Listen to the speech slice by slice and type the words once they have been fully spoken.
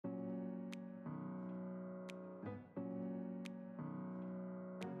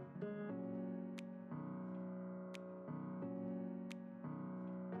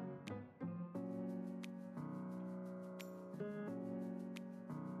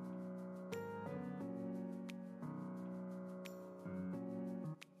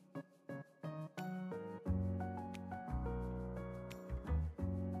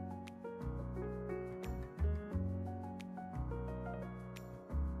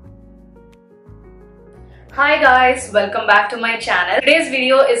Hi guys, welcome back to my channel. Today's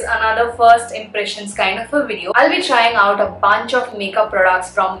video is another first impressions kind of a video. I'll be trying out a bunch of makeup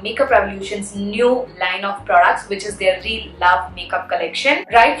products from Makeup Revolution's new line of products, which is their Relove makeup collection.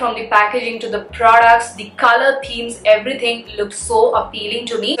 Right from the packaging to the products, the color themes, everything looked so appealing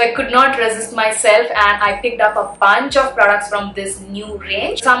to me. So I could not resist myself and I picked up a bunch of products from this new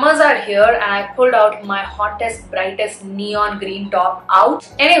range. Summers are here and I pulled out my hottest, brightest neon green top out.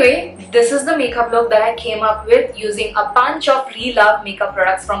 Anyway, this is the makeup look that I came up with using a bunch of Relove makeup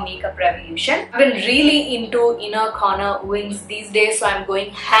products from Makeup Revolution. I've been really into inner corner wings these days, so I'm going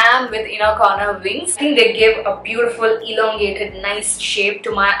ham with inner corner wings. I think they give a beautiful, elongated, nice shape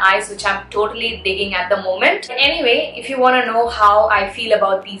to my eyes, which I'm totally digging at the moment. Anyway, if you want to know how I feel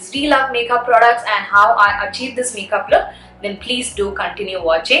about these Relove makeup products and how I achieve this makeup look, then please do continue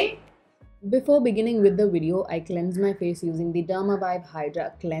watching. Before beginning with the video, I cleanse my face using the Dermavive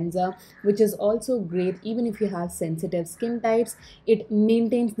Hydra cleanser, which is also great even if you have sensitive skin types. It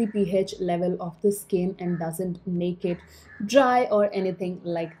maintains the pH level of the skin and doesn't make it dry or anything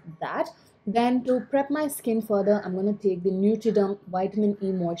like that. Then to prep my skin further, I'm going to take the Neutriderm Vitamin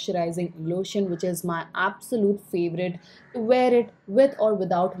E Moisturizing Lotion, which is my absolute favorite to wear it with or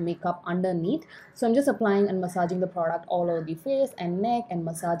without makeup underneath. So I'm just applying and massaging the product all over the face and neck and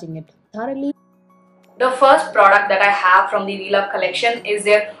massaging it thoroughly. The first product that I have from the Relove collection is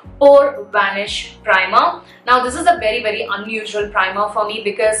their Pore Vanish primer. Now this is a very unusual primer for me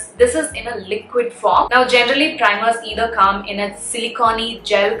because this is in a liquid form. Now generally primers either come in a silicone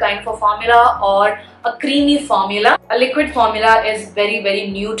gel kind of a formula or a creamy formula. A liquid formula is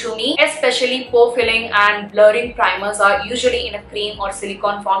very new to me, especially pore filling and blurring primers are usually in a cream or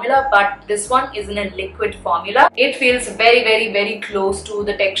silicone formula, but this one is in a liquid formula. It feels very close to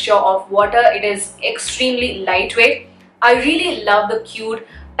the texture of water. It is extremely lightweight. I really love the cute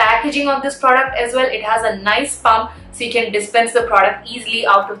packaging of this product as well. It has a nice pump so you can dispense the product easily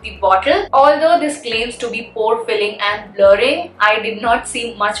out of the bottle. Although this claims to be pore filling and blurring, I did not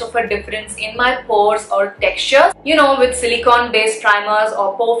see much of a difference in my pores or textures. You know, with silicone based primers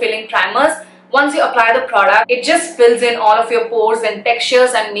or pore filling primers, once you apply the product, it just fills in all of your pores and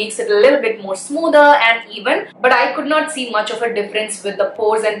textures and makes it a little bit more smoother and even. But I could not see much of a difference with the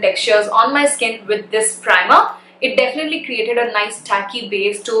pores and textures on my skin with this primer. It definitely created a nice tacky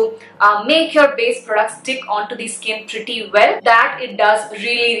base to make your base product stick onto the skin pretty well. That it does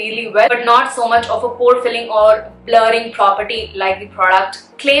really well, but not so much of a pore filling or blurring property like the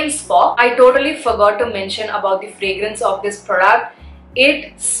product claims for. I totally forgot to mention about the fragrance of this product.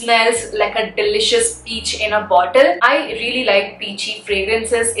 It smells like a delicious peach in a bottle. I really like peachy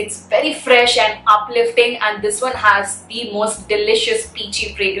fragrances. It's very fresh and uplifting, and this one has the most delicious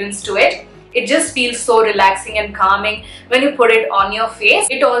peachy fragrance to it. It just feels so relaxing and calming when you put it on your face.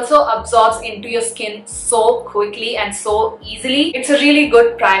 It also absorbs into your skin so quickly and so easily. It's a really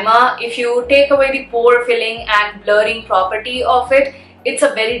good primer. If you take away the pore filling and blurring property of it, it's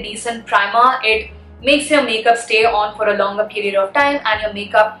a very decent primer. It makes your makeup stay on for a longer period of time and your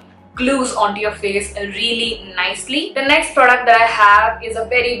makeup glues onto your face really nicely. The next product that I have is a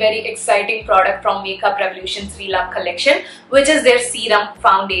very exciting product from Makeup Revolution's Relove collection, which is their Serum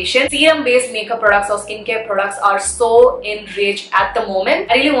foundation. Serum based makeup products or skincare products are so in rage at the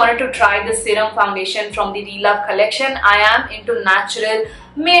moment. I really wanted to try the Serum foundation from the Relove collection. I am into natural,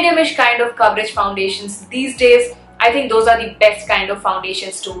 medium-ish kind of coverage foundations these days. I think those are the best kind of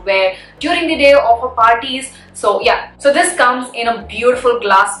foundations to wear during the day or for parties. So yeah, so this comes in a beautiful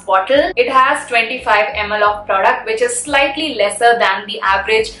glass bottle. It has 25 ml of product, which is slightly lesser than the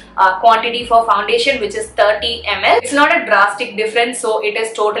average quantity for foundation, which is 30 ml. It's not a drastic difference, so it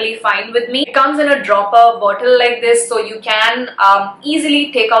is totally fine with me. It comes in a dropper bottle like this, so you can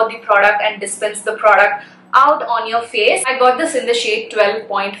easily take out the product and dispense the product out on your face. I got this in the shade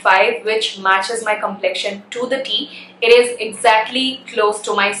 12.5, which matches my complexion to the T. It is exactly close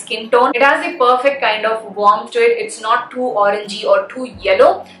to my skin tone. It has the perfect kind of warmth to it. It's not too orangey or too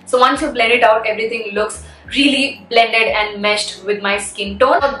yellow. So once you blend it out, everything looks really blended and meshed with my skin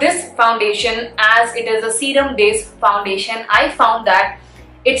tone. For this foundation, as it is a serum based foundation, I found that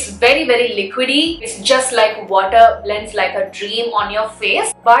it's very liquidy. It's just like water, blends like a dream on your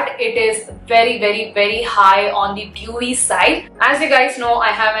face, but it is very high on the dewy side. As you guys know, I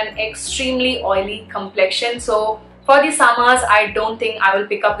have an extremely oily complexion, so for the summers I don't think I will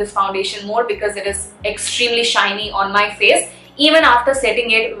pick up this foundation more because it is extremely shiny on my face. Even after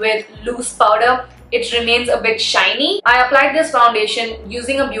setting it with loose powder, it remains a bit shiny. I applied this foundation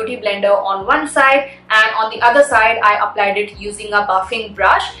using a beauty blender on one side, and on the other side I applied it using a buffing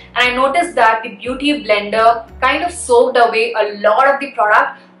brush, and I noticed that the beauty blender kind of soaked away a lot of the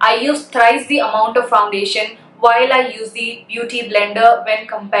product. I used thrice the amount of foundation while I use the beauty blender when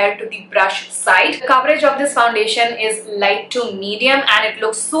compared to the brush side. The coverage of this foundation is light to medium, and it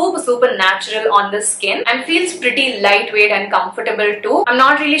looks super natural on the skin and feels pretty lightweight and comfortable too. I'm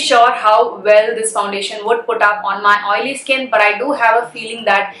not really sure how well this foundation would put up on my oily skin, but I do have a feeling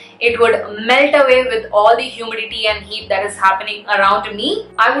that it would melt away with all the humidity and heat that is happening around me.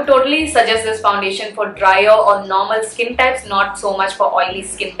 I would totally suggest this foundation for drier or normal skin types, not so much for oily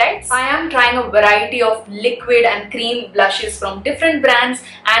skin types. I am trying a variety of liquid and cream blushes from different brands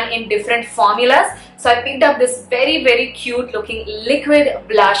and in different formulas. So I picked up this very cute looking liquid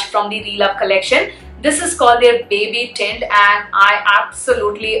blush from the Relove collection. This is called their Baby Tint, and I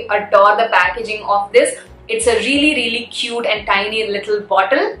absolutely adore the packaging of this. It's a really cute and tiny little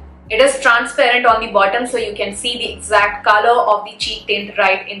bottle. It is transparent on the bottom, so you can see the exact color of the cheek tint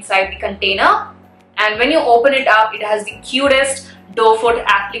right inside the container. And when you open it up, it has the cutest doe foot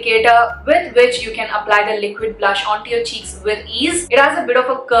applicator with which you can apply the liquid blush onto your cheeks with ease. It has a bit of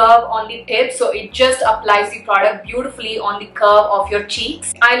a curve on the tip, so it just applies the product beautifully on the curve of your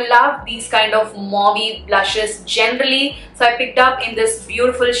cheeks. I love these kind of mauvey blushes generally, so I picked up in this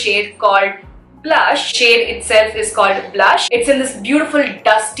beautiful shade called Blush. Shade itself is called Blush. It's in this beautiful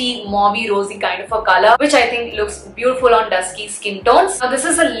dusty mauvey rosy kind of a color, which I think looks beautiful on dusky skin tones. Now this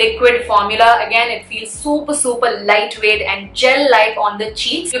is a liquid formula. Again, it feels super lightweight and gel-like on the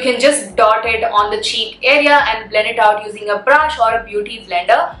cheeks. You can just dot it on the cheek area and blend it out using a brush or a beauty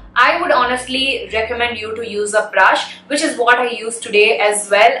blender. I would honestly recommend you to use a brush, which is what I used today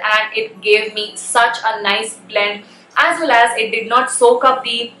as well, and it gave me such a nice blend, as well as it did not soak up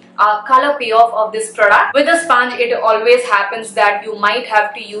the color payoff of this product. With a sponge, it always happens that you might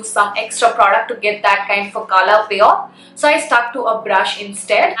have to use some extra product to get that kind of a color payoff. So I stuck to a brush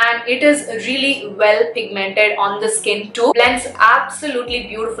instead, and it is really well pigmented on the skin too. Blends absolutely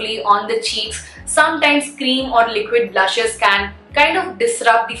beautifully on the cheeks. Sometimes cream or liquid blushes can kind of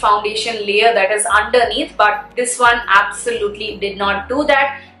disrupt the foundation layer that is underneath, but this one absolutely did not do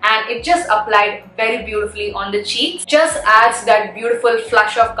that, and it just applied very beautifully on the cheeks. Just adds that beautiful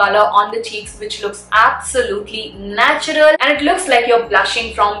flush of color on the cheeks, which looks absolutely natural, and it looks like you're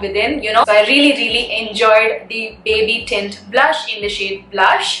blushing from within, you know. So I really enjoyed the Baby Tint blush in the shade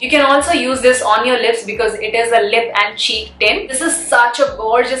Blush. You can also use this on your lips because it is a lip and cheek tint. This is such a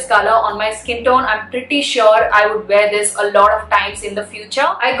gorgeous color on my skin tone. I'm pretty sure I would wear this a lot of times in the future.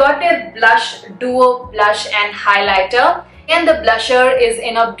 I got their Blush Duo Blush and Highlighter. And the blusher is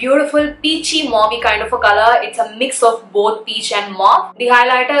in a beautiful peachy mauvey kind of a color. It's a mix of both peach and mauve. The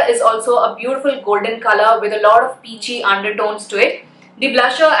highlighter is also a beautiful golden color with a lot of peachy undertones to it. The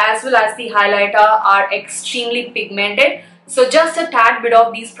blusher as well as the highlighter are extremely pigmented, so just a tad bit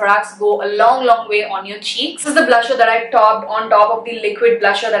of these products go a long way on your cheeks. This is the blusher that I topped on top of the liquid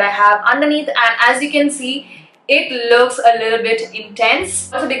blusher that I have underneath, and as you can see, it looks a little bit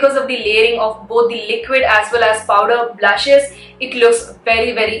intense. Also, because of the layering of both the liquid as well as powder blushes, it looks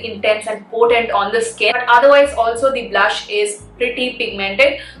very intense and potent on the skin. But otherwise also the blush is pretty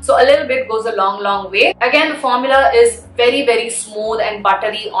pigmented, so a little bit goes a long way. Again, the formula is very smooth and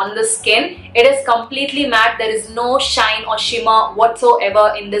buttery on the skin. It is completely matte. There is no shine or shimmer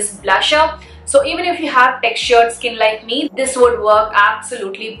whatsoever in this blusher. So even if you have textured skin like me, this would work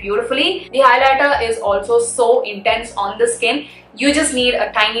absolutely beautifully. The highlighter is also so intense on the skin. You just need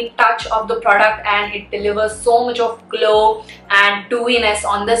a tiny touch of the product and it delivers so much of glow and dewiness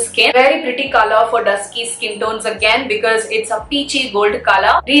on the skin. Very pretty color for dusky skin tones again, because it's a peachy gold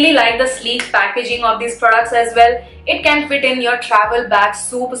color. Really like the sleek packaging of these products as well. It can fit in your travel bag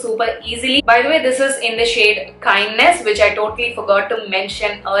super easily. By the way, this is in the shade Kindness, which I totally forgot to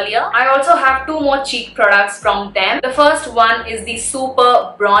mention earlier. I also have two more cheek products from them. The first one is the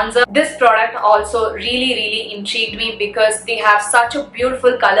Super Bronzer. This product also really intrigued me because they have such a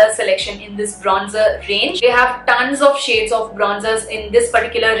beautiful color selection in this bronzer range. They have tons of shades of bronzers in this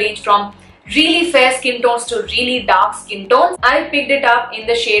particular range, from really fair skin tones to really dark skin tones. I picked it up in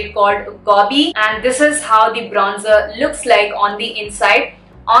the shade called Gobi, and this is how the bronzer looks like on the inside.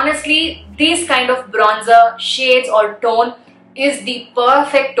 Honestly, these kind of bronzer shades or tone is the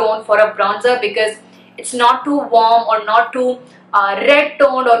perfect tone for a bronzer, because it's not too warm or not too red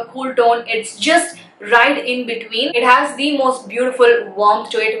toned or cool tone. It's just right in between. It has the most beautiful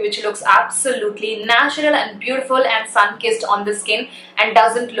warmth to it, which looks absolutely natural and beautiful and sun-kissed on the skin and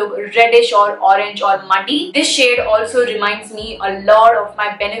doesn't look reddish or orange or muddy. This shade also reminds me a lot of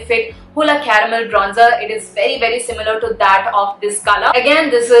my Benefit Hoola Caramel Bronzer. It is very similar to that of this color. Again,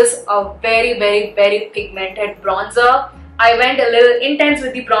 this is a very pigmented bronzer. I went a little intense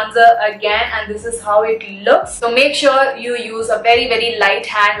with the bronzer again, and this is how it looks. So make sure you use a very light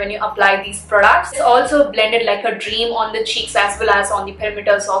hand when you apply these products. It's also blended like a dream on the cheeks as well as on the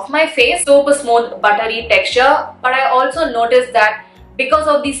perimeters of my face. Super smooth, buttery texture. But I also noticed that because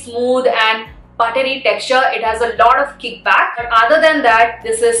of the smooth and buttery texture, it has a lot of kickback. But other than that,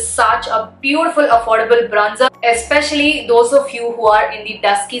 this is such a beautiful, affordable bronzer. Especially those of you who are in the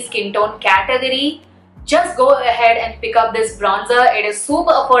dusky skin tone category, just go ahead and pick up this bronzer. It is super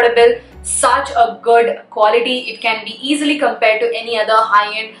affordable, such a good quality. It can be easily compared to any other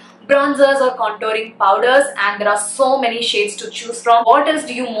high-end bronzers or contouring powders, and there are so many shades to choose from. What else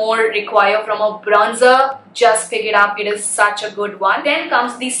do you more require from a bronzer? Just pick it up. It is such a good one. Then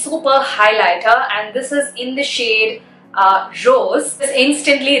comes the super highlighter, and this is in the shade Rose. This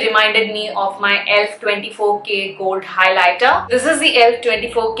instantly reminded me of my e.l.f. 24K Gold highlighter. This is the e.l.f.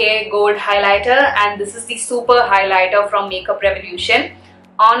 24K Gold highlighter, and this is the super highlighter from Makeup Revolution.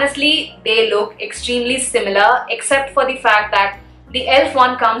 Honestly, they look extremely similar, except for the fact that the e.l.f.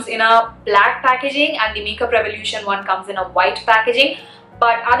 one comes in a black packaging and the Makeup Revolution one comes in a white packaging.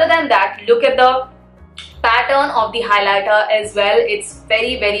 But other than that, look at the pattern of the highlighter as well. It's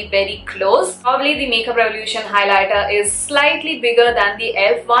very close. Probably the Makeup Revolution highlighter is slightly bigger than the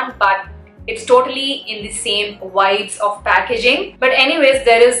e.l.f. one, but it's totally in the same vibes of packaging. But anyways,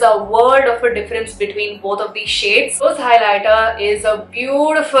 there is a world of a difference between both of these shades. Rose highlighter is a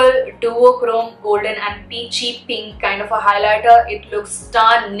beautiful duochrome golden and peachy pink kind of a highlighter. It looks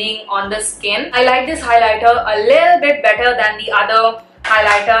stunning on the skin. I like this highlighter a little bit better than the other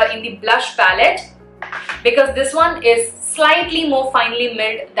highlighter in the blush palette, because this one is slightly more finely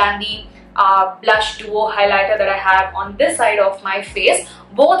milled than the blush duo highlighter that I have on this side of my face.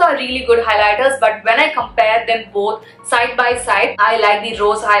 Both are really good highlighters, but when I compare them both side by side, I like the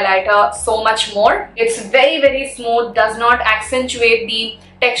Rose highlighter so much more. It's very smooth, does not accentuate the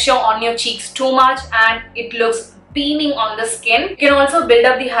texture on your cheeks too much, and it looks beaming on the skin. You can also build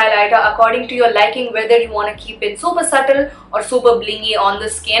up the highlighter according to your liking, whether you want to keep it super subtle or super blingy on the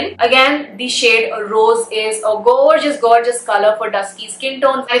skin. Again, the shade Rose is a gorgeous color for dusky skin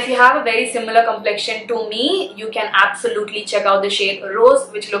tones. And if you have a very similar complexion to me, you can absolutely check out the shade Rose,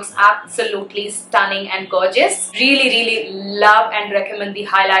 which looks absolutely stunning and gorgeous. Really love and recommend the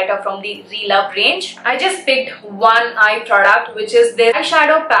highlighter from the Relove range. I just picked one eye product, which is their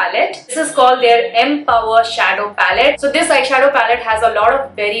eyeshadow palette. This is called their Empower Shadow Palette. So this eyeshadow palette has a lot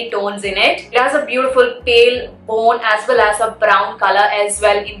of berry tones in it. It has a beautiful pale bone as well as a brown color as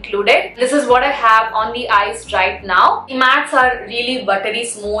well included. This is what I have on the eyes right now. The mattes are really buttery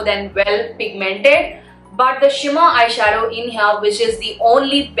smooth and well pigmented, but the shimmer eyeshadow in here, which is the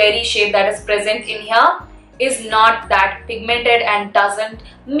only berry shade that is present in here, is not that pigmented and doesn't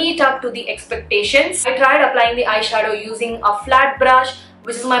meet up to the expectations. I tried applying the eyeshadow using a flat brush,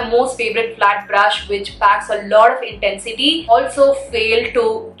 which is my most favorite flat brush, which packs a lot of intensity. Also failed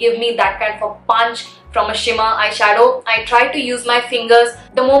to give me that kind of a punch from a shimmer eyeshadow. I tried to use my fingers.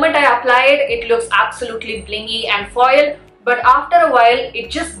 The moment I apply it, it looks absolutely blingy and foil, but after a while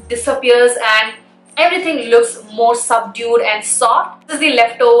it just disappears and everything looks more subdued and soft. This is the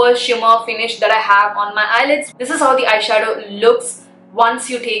leftover shimmer finish that I have on my eyelids. This is how the eyeshadow looks once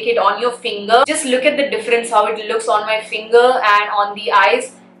you take it on your finger. Just look at the difference how it looks on my finger and on the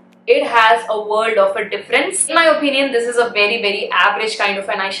eyes. It has a world of a difference. In my opinion, this is a very average kind of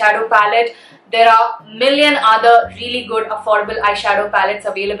an eyeshadow palette. There are a million other really good affordable eyeshadow palettes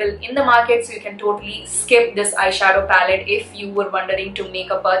available in the market, so you can totally skip this eyeshadow palette if you were wondering to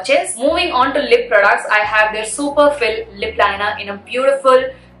make a purchase. Moving on to lip products, I have their Superfill lip liner in a beautiful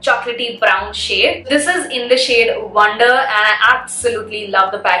chocolatey brown shade. This is in the shade Wonder, and I absolutely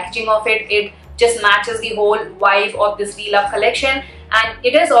love the packaging of it. It just matches the whole vibe of this Relove collection, and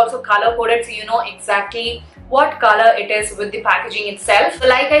it is also color coded, so you know exactly what color it is with the packaging itself. So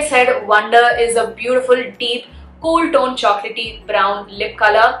like I said, Wonder is a beautiful deep cool tone chocolatey brown lip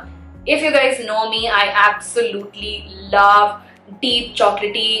color. If you guys know me, I absolutely love deep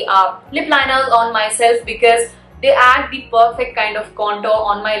chocolatey lip liners on myself because they add the perfect kind of contour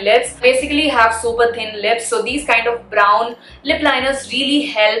on my lips. I basically have super thin lips, so these kind of brown lip liners really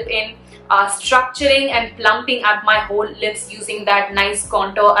help in structuring and plumping up my whole lips using that nice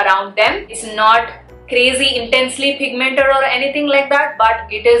contour around them. It's not crazy intensely pigmented or anything like that,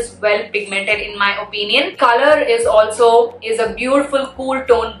 but it is well pigmented in my opinion. Color is a beautiful cool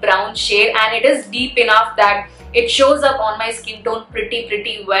tone brown shade, and it is deep enough that it shows up on my skin tone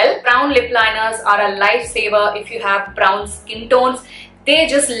pretty well. Brown lip liners are a lifesaver if you have brown skin tones. They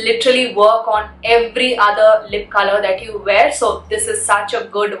just literally work on every other lip color that you wear, so this is such a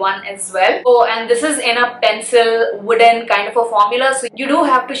good one as well. Oh, and this is in a pencil wooden kind of a formula, so you do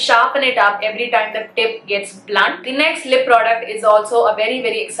have to sharpen it up every time the tip gets blunt. The next lip product is also a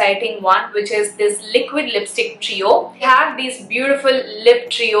very exciting one, which is this liquid lipstick trio. We have these beautiful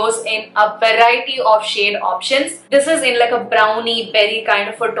lip trios in a variety of shade options. This is in like a brownie berry kind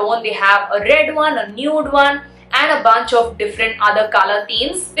of a tone. They have a red one, a nude one, and a bunch of different other color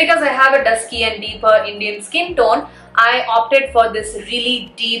themes. Because I have a dusky and deeper Indian skin tone, I opted for this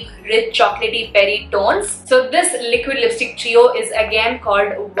really deep, rich chocolatey berry tones. So this liquid lipstick trio is again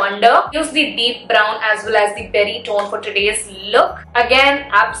called Wonder. Use the deep brown as well as the berry tone for today's look. Again,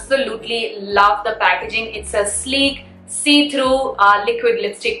 absolutely love the packaging. It's a sleek, see-through liquid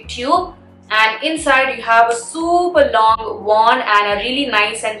lipstick tube. And inside you have a super long wand and a really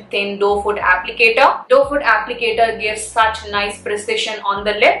nice and thin doe foot applicator. Doe foot applicator gives such nice precision on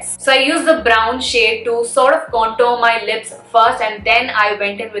the lips. So I used the brown shade to sort of contour my lips first, and then I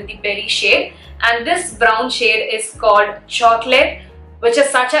went in with the berry shade. And this brown shade is called Chocolate, which is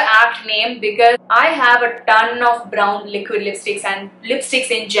such an apt name because I have a ton of brown liquid lipsticks and lipsticks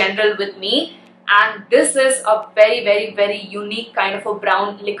in general with me. And this is a very unique kind of a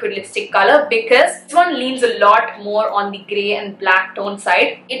brown liquid lipstick color because this one leans a lot more on the grey and black tone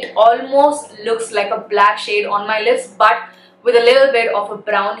side. It almost looks like a black shade on my lips, but with a little bit of a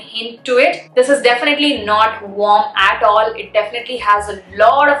brown hint to it. This is definitely not warm at all. It definitely has a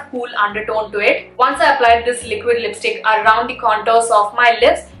lot of cool undertone to it. Once I applied this liquid lipstick around the contours of my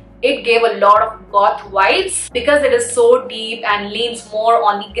lips, it gave a lot of goth vibes because it is so deep and leans more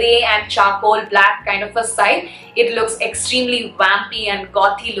on the grey and charcoal black kind of a side. It looks extremely vampy and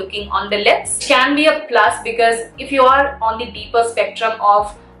gothy looking on the lips. It can be a plus because if you are on the deeper spectrum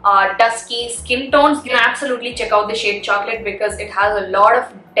of dusky skin tones, you can absolutely check out the shade Chocolate because it has a lot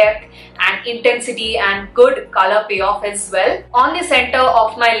of depth and intensity and good color payoff as well. On the center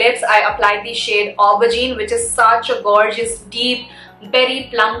of my lips, I applied the shade Aubergine, which is such a gorgeous deep berry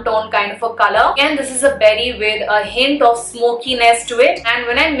plum tone kind of a color. Again, this is a berry with a hint of smokiness to it, and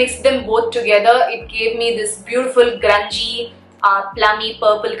when I mixed them both together, it gave me this beautiful grungy plummy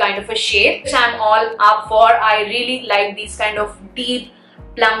purple kind of a shade, which I'm all up for. I really like these kind of deep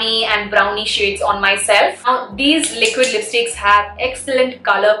plummy and browny shades on myself. Now, these liquid lipsticks have excellent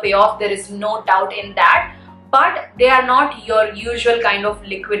color payoff, there is no doubt in that. But they are not your usual kind of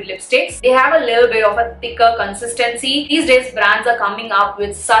liquid lipsticks. They have a little bit of a thicker consistency. These days brands are coming up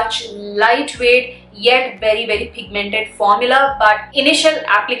with such lightweight yet very pigmented formula, but initial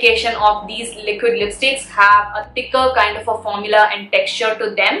application of these liquid lipsticks have a thicker kind of a formula and texture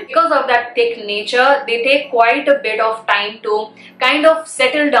to them. Because of that thick nature, they take quite a bit of time to kind of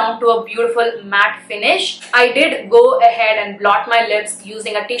settle down to a beautiful matte finish. I did go ahead and blot my lips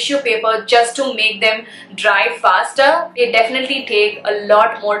using a tissue paper just to make them dry faster. They definitely take a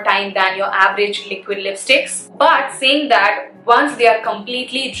lot more time than your average liquid lipsticks. But saying that, once they are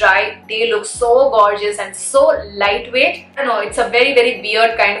completely dry, they look so gorgeous and so lightweight. I don't know, it's a very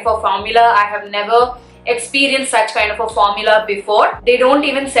weird kind of a formula. I have never experienced such kind of a formula before. They don't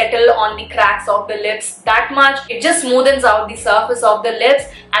even settle on the cracks of the lips that much. It just smoothens out the surface of the lips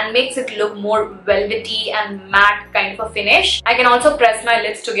and makes it look more velvety and matte kind of a finish. I can also press my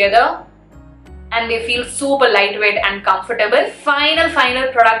lips together and they feel super lightweight and comfortable. Final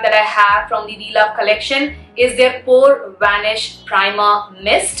product that I have from the Relove collection is their Pore Vanish Primer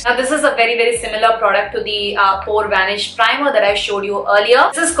Mist. Now this is a very similar product to the Pore Vanish Primer that I showed you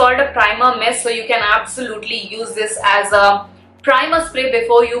earlier. This is called a primer mist, so you can absolutely use this as a primer spray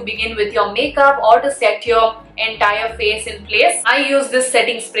before you begin with your makeup or to set your entire face in place. I use this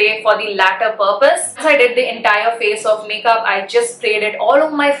setting spray for the latter purpose. Once I did the entire face of makeup, I just sprayed it all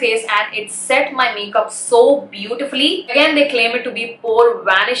over my face and it set my makeup so beautifully. Again, they claim it to be pore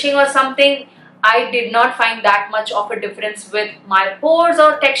vanishing or something. I did not find that much of a difference with my pores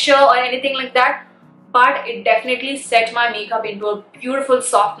or texture or anything like that, but it definitely set my makeup into a beautiful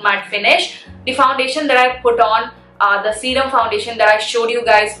soft matte finish. The foundation that I put on, the Serum foundation that I showed you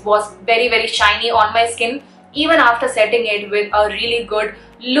guys, was very shiny on my skin even after setting it with a really good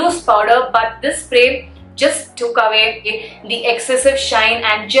loose powder, but this spray just took away the excessive shine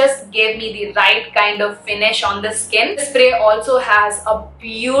and just gave me the right kind of finish on the skin. This spray also has a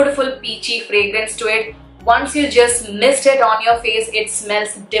beautiful peachy fragrance to it, Once you just mist it on your face, it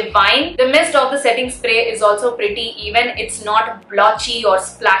smells divine. The mist of the setting spray is also pretty even. It's not blotchy or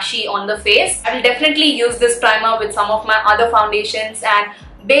splashy on the face. I will definitely use this primer with some of my other foundations and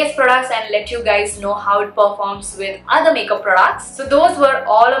base products and let you guys know how it performs with other makeup products. So those were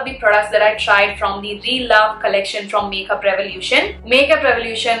all of the products that I tried from the Relove collection from Makeup Revolution. Makeup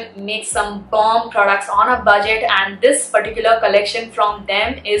Revolution makes some bomb products on a budget, and this particular collection from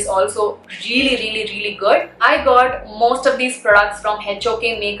them is also really good. I got most of these products from HOK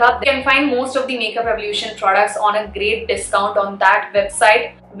Makeup. You can find most of the Makeup Revolution products on a great discount on that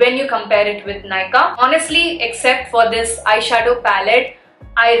website when you compare it with Nykaa. Honestly, except for this eyeshadow palette,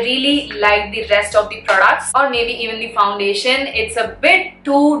 I really like the rest of the products, or maybe even the foundation. It's a bit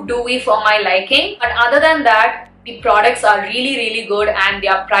too dewy for my liking, but other than that, the products are really good and they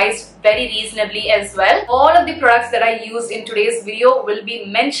are priced very reasonably as well. All of the products that I used in today's video will be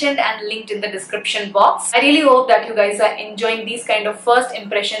mentioned and linked in the description box. I really hope that you guys are enjoying these kind of first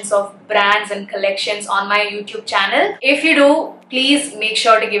impressions of brands and collections on my YouTube channel. If you do, please make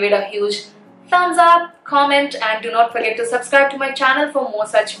sure to give it a huge thumbs up, comment, and do not forget to subscribe to my channel for more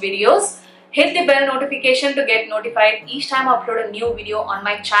such videos. Hit the bell notification to get notified each time I upload a new video on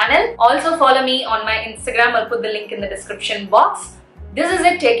my channel. Also follow me on my Instagram. I'll put the link in the description box. This is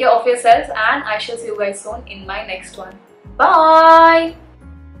it. Take care of yourselves and I shall see you guys soon in my next one. Bye!